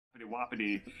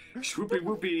whoppity, swoopy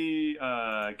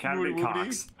whoopy, Canada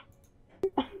Cox.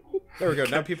 There we go.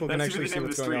 Now people can That's actually see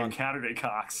what's going on. Canada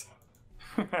Cox.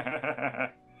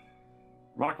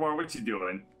 Rockmore, what you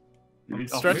doing?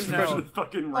 Stretching out the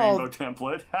fucking rainbow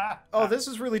template. Oh, this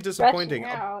is really disappointing.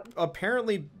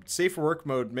 Apparently, safe work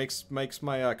mode makes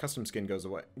my custom skin go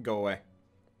away.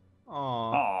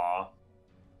 Aww.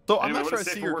 So I'm not sure I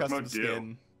see your custom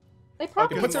skin. It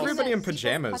puts everybody in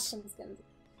pajamas.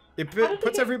 It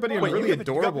puts everybody in really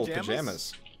adorable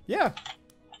pajamas. Yeah.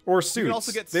 Or suits. You can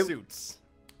also get suits.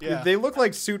 Yeah. They look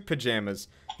like suit pajamas.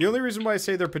 The only reason why I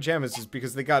say they're pajamas is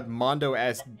because they got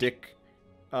Mondo-ass dick...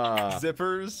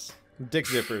 zippers? Dick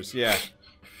zippers, yeah.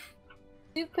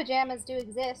 Suit pajamas do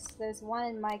exist. There's one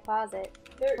in my closet.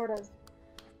 Sort of.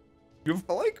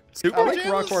 I like suit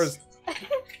pajamas?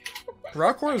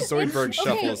 Rockwar's Zoidberg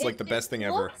shuffle is like the best thing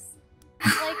ever.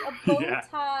 Like a bow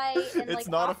tie and it's like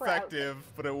not opera effective,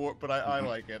 but I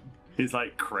like it. He's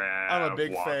like crab. I'm a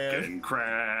big walking, fan.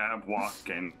 Crab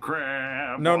walking,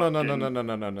 crab. No.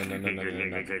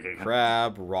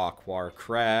 Crab Rockwar,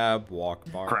 crab walk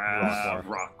bar. Crab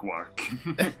Rockwar.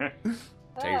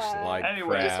 Tastes like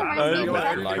Anyway, crab.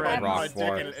 Like my dick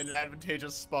Rockwar. in an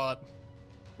advantageous spot.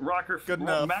 Rocker, good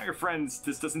enough. Matt, your friends,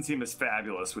 this doesn't seem as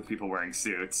fabulous with people wearing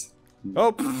suits.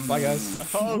 Oh, bye guys.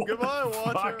 Oh, goodbye,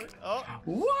 Watcher. Oh.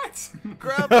 What?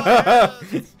 Grab my ass.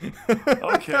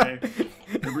 Okay,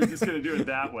 we're just gonna do it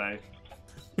that way.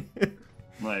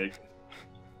 Like,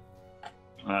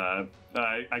 I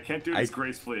can't do it as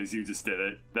gracefully as you just did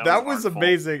it. That was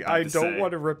amazing. I don't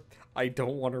want to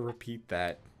to repeat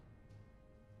that.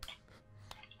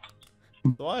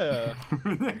 So I,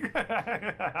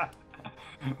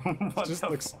 what the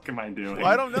fuck am I doing? Well,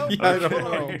 I don't know. Yeah, I don't know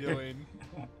what I'm doing.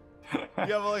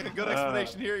 You have like a good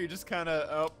explanation here. You just kind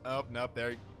of nope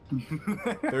there.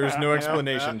 There's no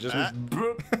explanation. Just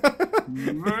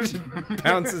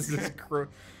bounces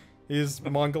his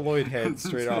mongoloid head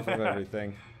straight off of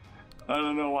everything. I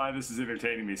don't know why this is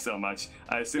entertaining me so much.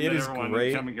 I assume that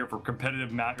everyone coming here for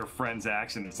competitive Mount Your Friends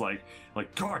action is like,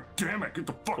 God damn it, get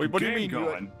the fucking game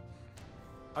going.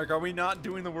 Are we not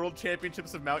doing the World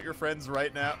Championships of Mount Your Friends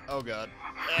right now? Oh god.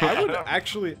 I would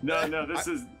actually. No.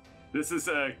 This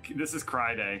is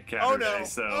Cry Day, Day,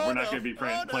 so we're not going to be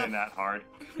playing that hard.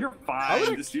 You're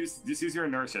fine. Just use your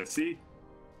inertia. See?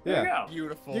 Yeah. There you go.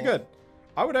 Beautiful. You're good.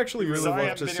 I would actually really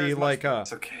love to see like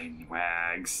It's okay,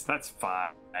 Wags. That's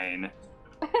fine.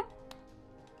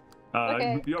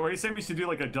 Okay. Are you saying we should do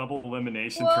like a double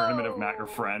elimination tournament of Mount Your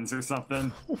Friends or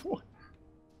something?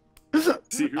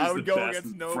 See who's I would the go best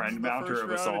against Gnome friend in the mounter first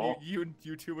of us round, all. and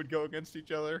you two would go against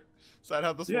each other. Is that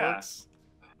how this works?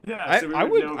 Yeah, so we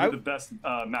would know who the best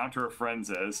mounter of friends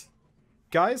is.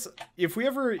 Guys, if we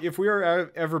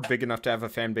are ever big enough to have a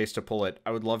fan base to pull it,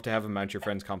 I would love to have a Mount Your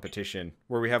Friends competition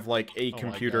where we have like a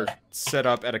computer set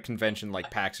up at a convention like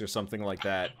PAX or something like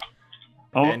that.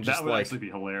 Oh, and that would actually be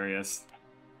hilarious.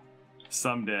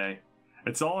 Someday.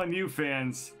 It's all on you,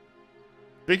 fans.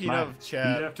 Speaking of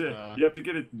chat, you have to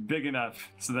get it big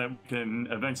enough so that we can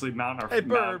eventually mount our Hey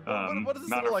Bird, what is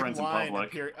this mount little, our friends in line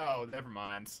public. here? Oh, never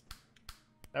mind.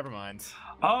 Never mind.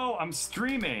 Oh, I'm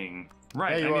streaming.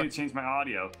 Right, Yeah, I need to change my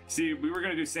audio. See, we were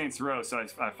gonna do Saints Row, so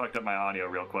I fucked up my audio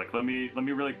real quick. Let me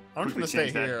really quickly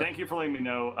change that. Thank you for letting me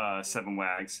know, 7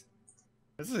 Wags.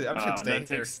 I'm just gonna stay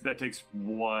here. That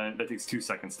takes 2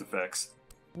 seconds to fix.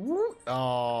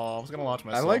 Oh, I was gonna launch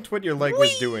myself. I liked what your leg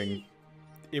was doing.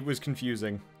 It was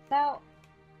confusing. Now,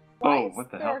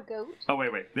 what the hell? A goat? Oh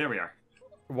wait, there we are.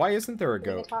 Why isn't there a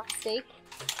goat? Steak?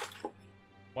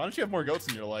 Why don't you have more goats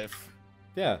in your life?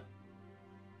 Yeah.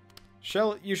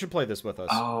 Shell, you should play this with us.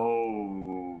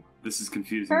 Oh, this is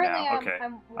confusing Currently, now. Okay,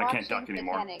 I can't duck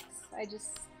anymore. Mechanics. I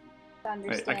just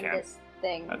understand this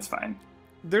thing. That's fine.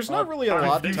 There's not really a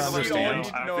lot to understand.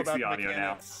 understand. I'll fix the audio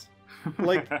now.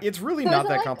 Like, it's really So not is it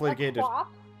that like complicated. A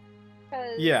quap?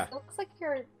 Yeah. It looks like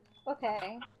you're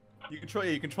okay.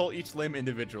 You control each limb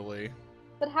individually.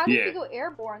 But how did you go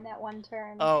airborne that one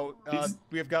turn? Oh,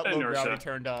 we have got low inertia. gravity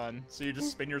turned on, so you just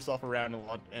spin yourself around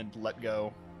and let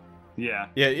go. Yeah.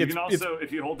 Yeah. You can also,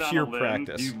 if you hold down sheer a limb,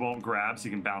 practice. you won't grab, so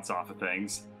you can bounce off of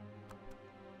things.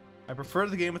 I prefer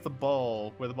the game with the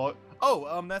ball, where the ball.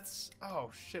 Oh, that's. Oh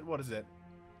shit! What is it?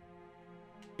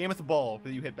 Game with the ball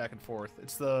that you hit back and forth.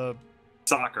 It's the.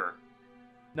 Soccer.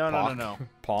 No.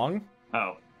 Pong?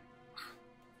 Oh.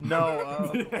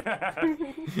 No.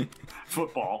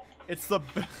 Football. It's the.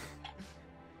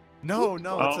 No.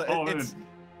 It's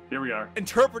here we are.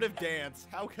 Interpretive dance.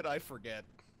 How could I forget?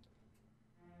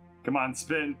 Come on,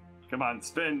 spin. Come on,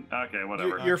 spin. Okay,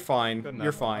 whatever. You're fine.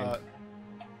 You're fine.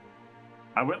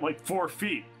 I went like 4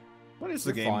 feet. What is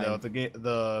the game though?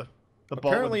 The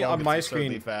Apparently on my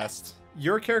screen, fast.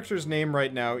 Your character's name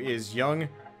right now is Young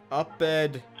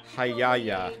Upped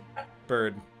Hayaya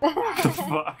Bird. The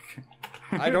fuck?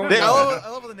 I don't know. I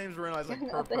love how the names are realized like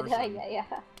per person.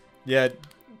 Yeah,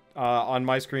 on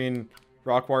my screen,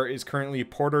 Rockwar is currently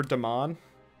Porter Damon.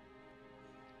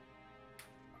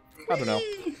 I don't know.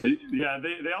 Yeah,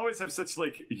 they always have such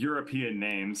like European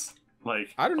names.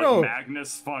 Like I don't know.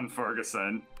 Magnus von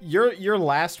Ferguson. Your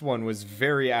last one was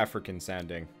very African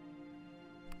sounding.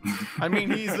 I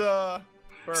mean, he's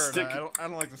Bird. I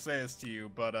don't like to say this to you,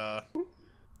 but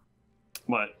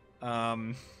What?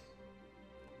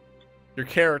 Your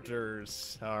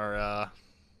characters are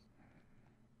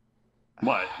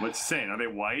What? What's you saying? Are they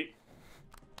white?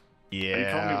 Yeah. Are you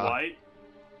calling me white?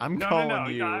 I'm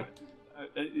calling you.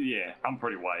 Yeah, I'm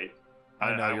pretty white.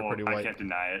 I know you're pretty white. I can't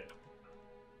deny it.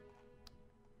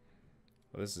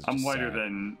 Well, this is I'm whiter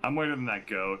than that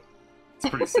goat. It's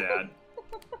pretty sad.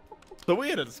 So we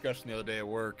had a discussion the other day at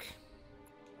work.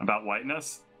 About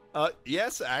whiteness?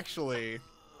 Yes, actually.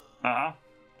 Uh-huh.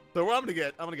 So I'm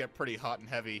gonna get pretty hot and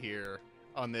heavy here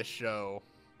on this show.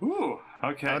 Ooh,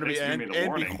 okay. I'm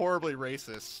gonna be horribly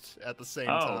racist at the same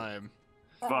time.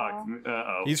 Fuck.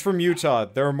 Uh-oh. He's from Utah.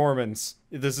 There are Mormons.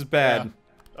 This is bad. Yeah.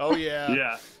 Oh yeah.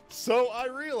 Yeah. So I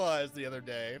realized the other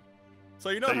day. So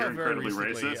you know So how you're very incredibly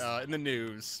recently racist? in the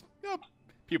news,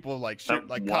 people like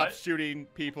what? cops shooting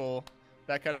people,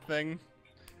 that kind of thing,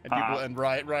 and people and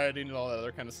rioting and all that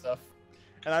other kind of stuff.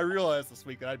 And I realized this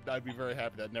week that I'd be very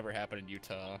happy that never happened in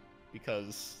Utah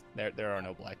because there are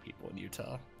no black people in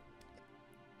Utah.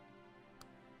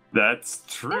 That's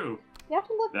true. You have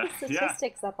to look the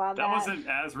statistics up on that. That wasn't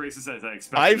as racist as I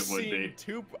expected it would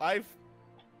be.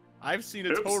 I've seen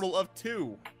a total of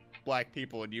 2 black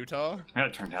people in Utah. I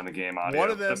gotta turn down the game audio. One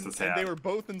of them, and they were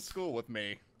both in school with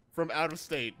me from out of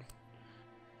state.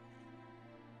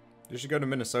 You should go to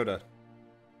Minnesota.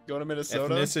 Go to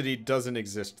Minnesota? Ethnicity doesn't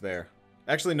exist there.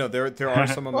 Actually, no, there are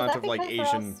some amount of like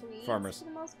Asian Swedes, farmers. for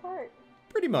the most part.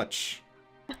 Pretty much.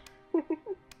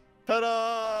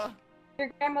 Ta-da! Your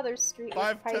grandmother's street is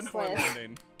 5-10 priceless.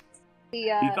 landing. You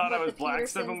thought I was black,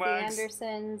 Seven The Wags?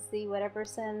 Andersons, the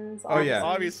whatever-sons. Oh, yeah.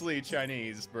 Obviously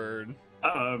Chinese, Bird.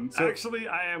 Actually,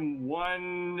 I am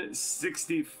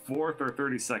 1/64th or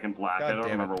 32nd black. God I don't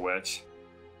damn it. remember which.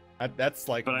 That's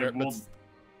like... But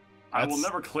I will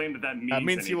never claim that means That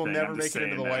means anything. you will never I'm make just it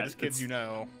into the saying whitest that. kids you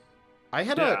know. I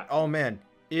had oh man,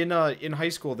 in high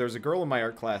school there was a girl in my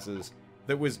art classes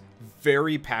that was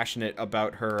very passionate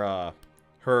about her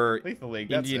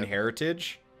Indian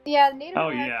heritage. Yeah, Native Oh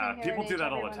American yeah, heritage, people do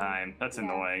that all the everyone- time. That's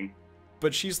annoying.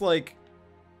 But she's like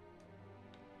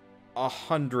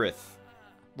 100th,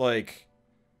 like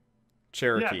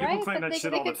Cherokee. Yeah, people Right, claim but that they-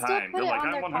 shit they all the could still time. put They're it like, on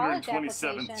I'm their college 127th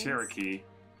applications. Cherokee.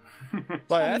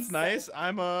 But that's nice.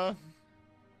 I'm yeah.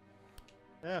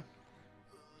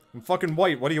 I'm fucking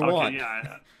white. What do you want?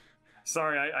 Yeah.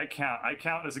 Sorry, I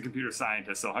count as a computer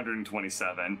scientist, so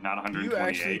 127, not 128.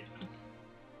 actually-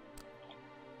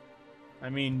 I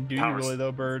mean, do you Powers. really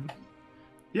though, Bird?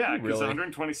 Yeah, because Really?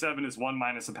 127 is 1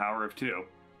 minus the power of 2.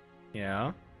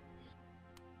 Yeah.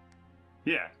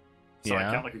 Yeah. So I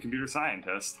Yeah. count like a computer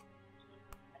scientist.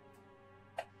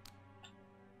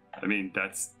 I mean,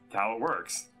 that's how it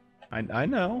works. I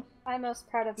know. I'm most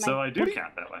proud of my. So I do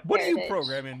count that way. What do you Heritage.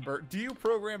 program in, Bird? Do you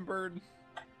program, Bird?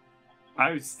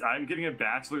 I'm getting a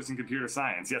bachelor's in computer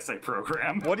science. Yes, I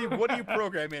program. What do you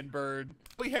program in, Bird?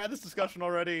 We had this discussion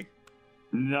already.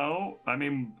 No, I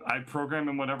mean, I program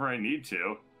in whatever I need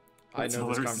to. I That's know all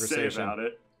this there is to say conversation. about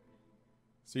it.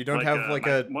 So you don't have like a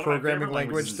one of my programming favorite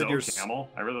language that you're. OCaml.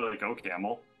 I really like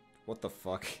OCaml. What the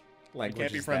fuck? We Language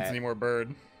can't be is friends that? anymore,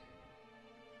 Bird.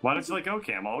 Why don't you like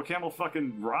OCaml? OCaml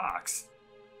fucking rocks.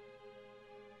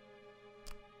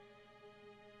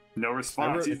 No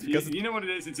response. It's because You know what it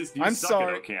is? It's just you I'm suck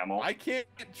sorry. at OCaml. I can't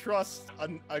trust a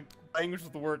language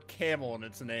with the word camel in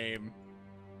its name.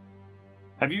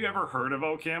 Have you ever heard of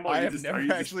OCaml? I You have just- never are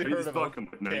you actually are you heard just of fucking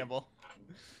with me? Camel.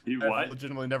 You I've what?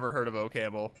 legitimately never heard of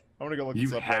OCaml. I'm gonna go look You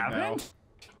this up right now. haven't?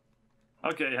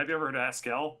 Okay, have you ever heard of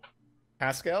Haskell?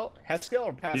 Haskell? Haskell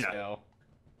or Pascal?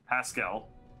 Haskell.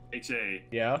 H-A.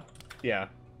 Yeah. Yeah.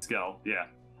 Haskell, yeah.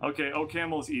 Okay,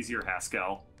 OCaml is easier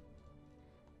Haskell.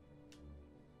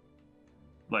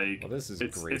 Like, Well, this is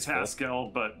it's graceful.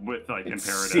 Haskell, but with, like, It's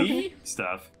imperative C?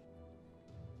 stuff.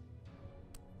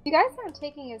 You guys aren't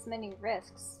taking as many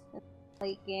risks in the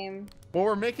late game. Well,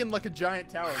 we're making like a giant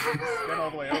tower. We can spin all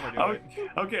the way over to it.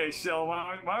 Okay, Shell,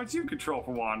 why don't you control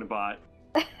for Wandabot?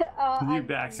 I'm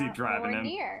backseat not driving nowhere him.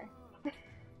 Near.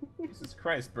 Jesus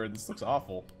Christ, Bird, this looks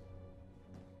awful.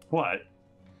 What?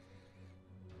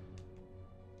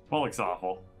 What looks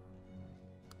awful?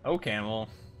 OCaml.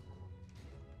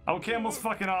 Oh, Camel's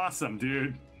fucking awesome,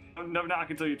 dude. No knock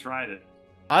until you tried it.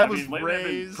 I was lately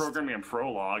raised... I've been programming in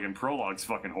Prolog, and Prolog's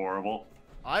fucking horrible.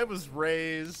 I was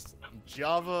raised in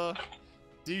Java,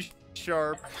 C#,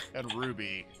 and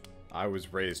Ruby. I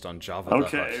was raised on Java.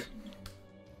 Okay.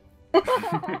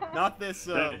 Not this,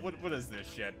 what is this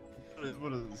shit?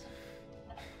 What is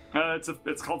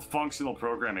it's called functional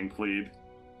programming, plebe.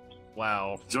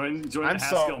 Wow. Join the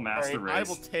Haskell master race. I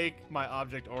will take my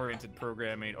object-oriented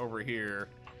programming over here.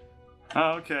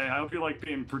 Oh, okay. I hope you like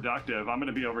being productive. I'm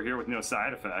gonna be over here with no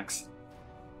side effects.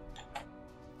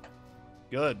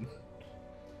 Good.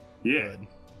 Yeah. Good.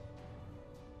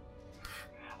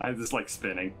 I just like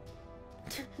spinning.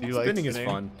 Spinning is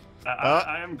fun.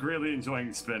 I am greatly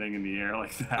enjoying spinning in the air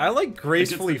like that. I like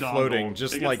gracefully floating,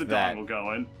 just like that. Dongle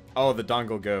going. Oh, the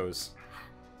dongle goes.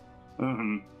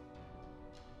 Mm-hmm.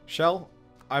 Shell,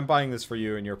 I'm buying this for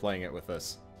you, and you're playing it with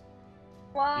us.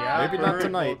 Wow. Yeah, maybe not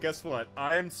tonight. Well, guess what?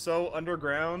 I am so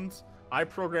underground. I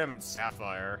program in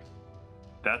Sapphire.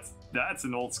 That's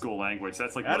an old school language.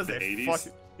 That's like That what, is the a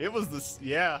 80s. It was this.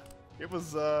 Yeah. It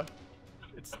was.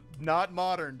 It's not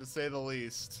modern to say the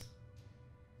least.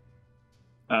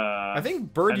 I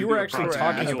think Bird, you were actually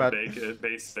talking about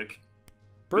basic.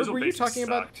 Bird, were you talking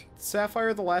about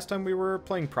Sapphire the last time we were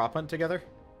playing Prop Hunt together?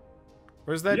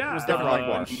 Or was that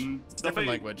Rockwar? Different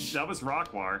language. That was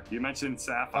Rockwar. You mentioned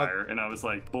Sapphire, and I was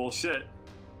like, bullshit.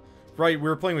 Right, we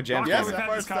were playing with Jam. Yeah, we've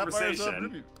had this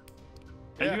conversation.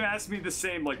 And you asked me the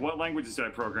same, like, what languages do I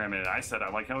program in? I said I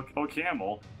like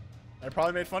OCaml. I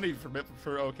probably made fun of you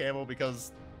for OCaml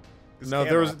because. No,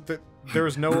 there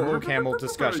was no OCaml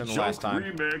discussion the last time.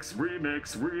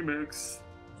 Remix.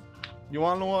 You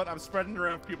wanna know what? I'm spreading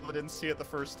around for people that didn't see it the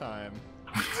first time.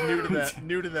 It's new to them.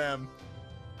 New to them.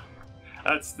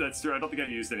 That's true. I don't think I've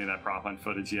used any of that Prop Hunt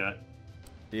footage yet.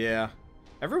 Yeah.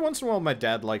 Every once in a while, my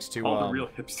dad likes to. All the real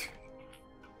hipster.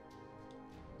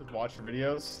 Just watch your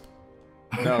videos.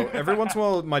 No, every once in a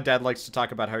while, my dad likes to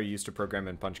talk about how he used to program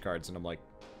in punch cards, and I'm like,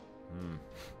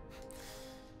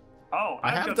 Oh,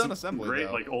 I have got done some assembly, great,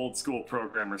 though. like, old school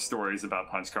programmer stories about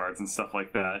punch cards and stuff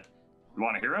like that. You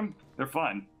want to hear them? They're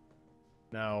fun.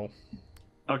 No.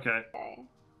 Okay.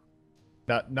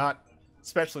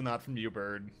 Especially not from you,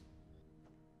 Bird.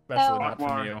 Especially not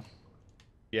from you.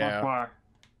 Yeah. Rockwar.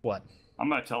 What? I'm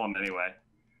gonna tell him anyway.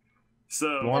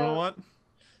 So. You wanna know what?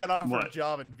 I got What? offered a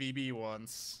job at VB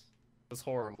once. It was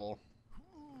horrible.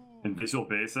 In Visual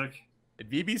Basic. At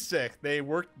VB6, they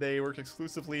worked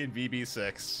exclusively in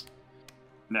VB6.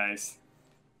 Nice.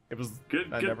 It was Good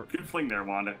fling there,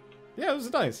 Wanda. yeah, it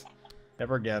was nice.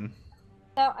 Never again.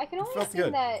 Now, I can only felt assume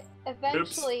good. that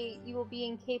eventually you will be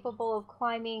incapable of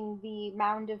climbing the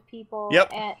mound of people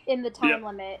in the time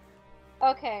limit.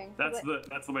 Okay. That's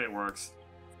the way it works.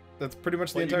 That's pretty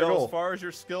much the You entire go goal. as far as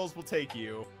your skills will take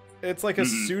you. It's like a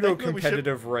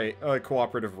pseudo-competitive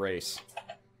cooperative race.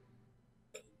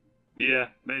 Yeah,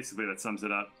 basically that sums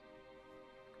it up.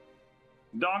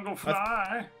 Dongle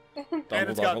fly. And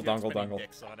it's got dongle.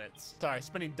 dicks on it. Sorry,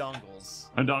 spinning dongles.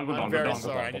 A dongle. I'm very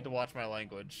sorry. I need to watch my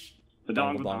language. A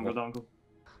dongle. A dongle.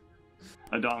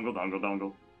 Dong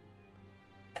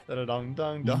dong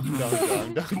dong dong dong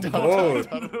dong. Whoa.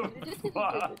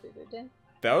 Wow.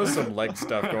 That was some leg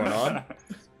stuff going on.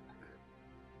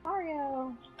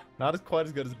 Mario. Not as quite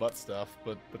as good as butt stuff,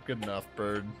 but good enough,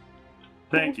 Bird.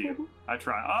 Thank you. I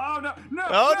try. Oh no! No!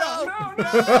 Oh, No!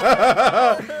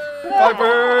 Bye, I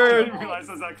Bird! didn't realize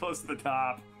I was that close to the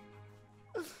top.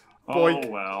 Boink. Oh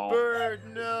well. Bird,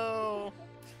 no!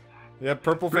 Yeah,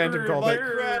 Purple Phantom called My it.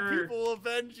 crap, people will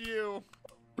avenge you!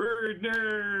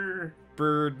 Birdner.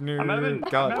 Birdner. I'm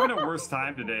having a worse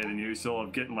time today than usual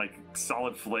of getting like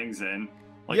solid flings in.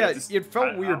 Like, yeah, it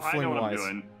felt weird I know what I'm fling-wise.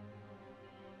 doing.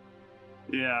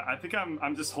 Yeah, I think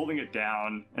I'm just holding it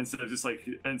down instead of just like,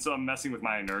 and so I'm messing with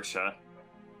my inertia.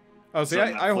 Oh, see, So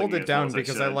I'm not I hold flinging it as down well as I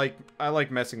because should. I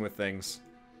like messing with things.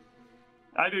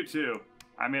 I do too.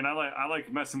 I mean, I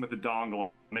like messing with the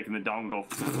dongle, making the dongle.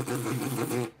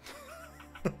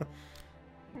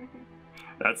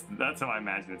 That's how I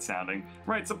imagine it sounding.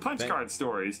 Right. So punch card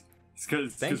stories.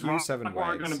 Because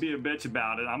we're going to be a bitch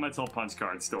about it. I'm gonna tell punch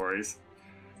card stories.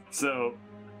 So,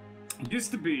 it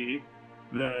used to be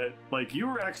that like you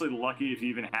were actually lucky if you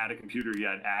even had a computer you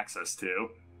had access to.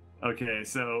 Okay,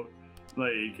 so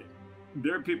like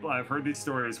there are people, I've heard these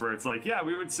stories where it's like, yeah,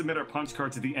 we would submit our punch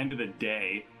cards at the end of the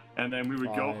day, and then we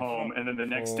would go home, and then the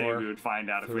next day we would find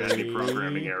out if we had any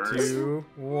programming errors. 2,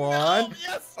 1. No,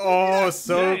 yes! Oh,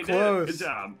 so Yeah, close. Good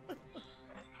job.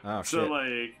 Oh, So shit.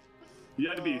 like, you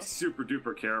had to be super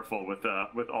duper careful with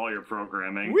all your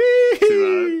programming Whee!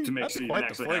 to make That's sure you quite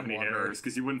didn't the actually have any fling one, errors,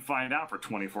 because you wouldn't find out for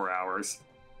 24 hours.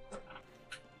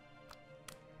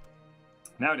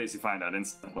 Nowadays you find out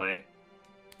instantly.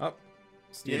 Oh,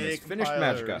 Steam has finished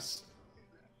Magicka.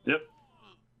 Yep.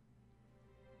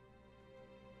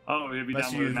 Oh, have you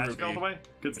downloaded Magicka all the way?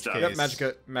 Good stuff. Yep, Magicka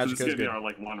So this is is gonna be good. our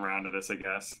like one round of this, I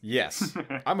guess. Yes,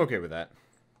 I'm okay with that.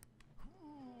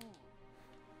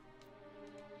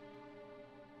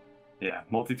 Yeah,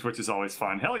 multi-twitch is always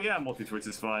fun. Hell yeah, multi-twitch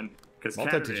is fun. Because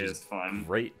Canada is fun.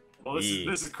 Great. Well,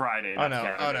 this is Cry Day. Oh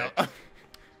no,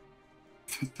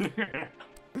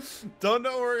 Don't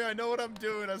worry, I know what I'm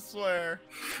doing, I swear.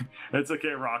 It's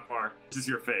okay, Rockbar. This is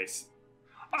your face.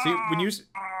 See, when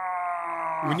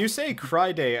you say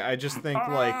Cry Day, I just think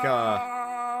like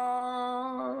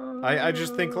I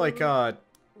just think like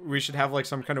we should have like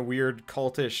some kind of weird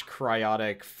cultish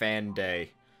cryotic fan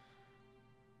day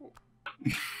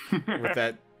with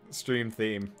that stream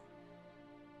theme.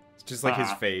 It's just like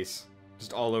his face,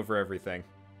 just all over everything.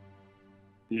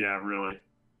 Yeah, really.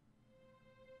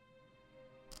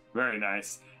 Very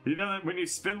nice. You know that when you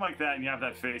spin like that and you have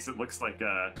that face, it looks like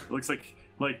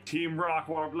Team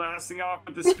Rockbar blasting off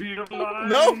at the speed of light.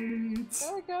 No.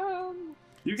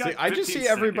 You got. See, I just see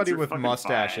everybody with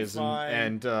mustaches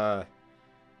and down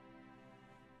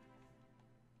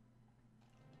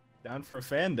for a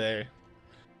fan day.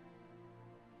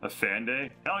 A fan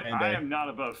day? I am not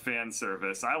above fan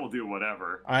service. I will do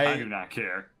whatever. I do not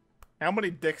care. How many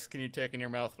dicks can you take in your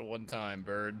mouth at one time,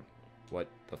 Bird? What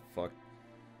the fuck?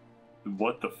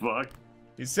 What the fuck?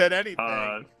 You said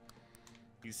anything.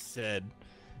 You said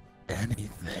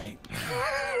anything.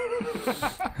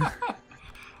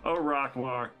 Oh,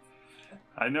 Rockbar.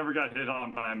 I never got hit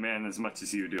on by a man as much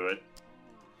as you do it.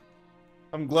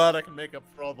 I'm glad I can make up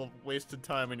for all the wasted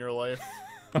time in your life.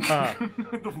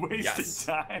 The wasted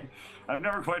time. I've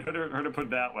never quite heard it put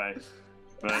that way.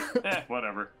 But,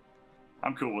 whatever.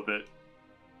 I'm cool with it.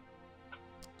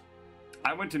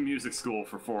 I went to music school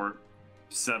for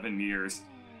 7 years.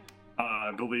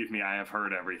 Believe me, I have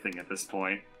heard everything at this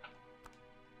point.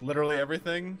 Literally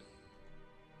everything?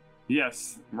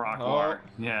 Yes, Rockbar. Oh.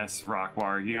 Yes,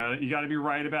 Rockbar. You gotta be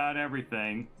right about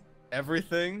everything.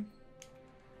 Everything?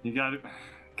 You gotta...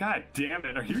 God damn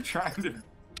it, are you trying to...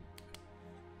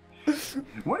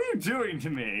 What are you doing to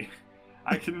me?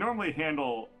 I can normally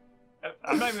handle...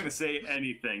 I'm not even gonna say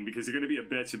anything because you're gonna be a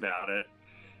bitch about it.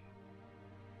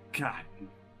 God.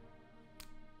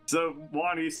 So,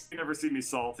 Juan, you never see me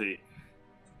salty.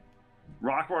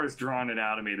 Rockbar's drawn it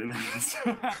out of me tonight.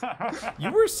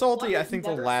 You were salty, I think,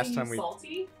 the last time we...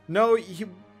 Salty? No,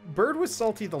 Bird was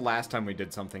salty the last time we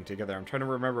did something together. I'm trying to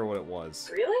remember what it was.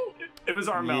 Really? It was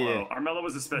Armello. Yeah. Armello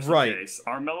was a special case.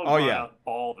 Armello brought out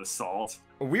all the salt.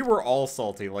 We were all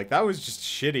salty. Like, that was just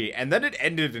shitty. And then it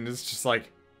ended, and it's just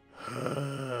like...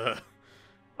 well,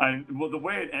 the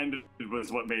way it ended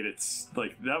was what made it,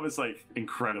 like, that was, like,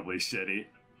 incredibly shitty.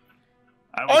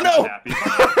 I was not happy.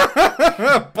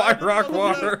 Bye,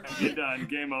 Rockwater. You're done.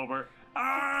 Game over. He's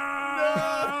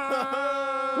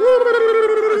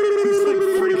like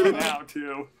freaking out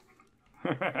too.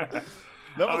 That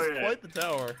was quite the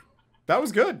tower. That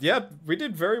was good. Yeah, we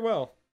did very well.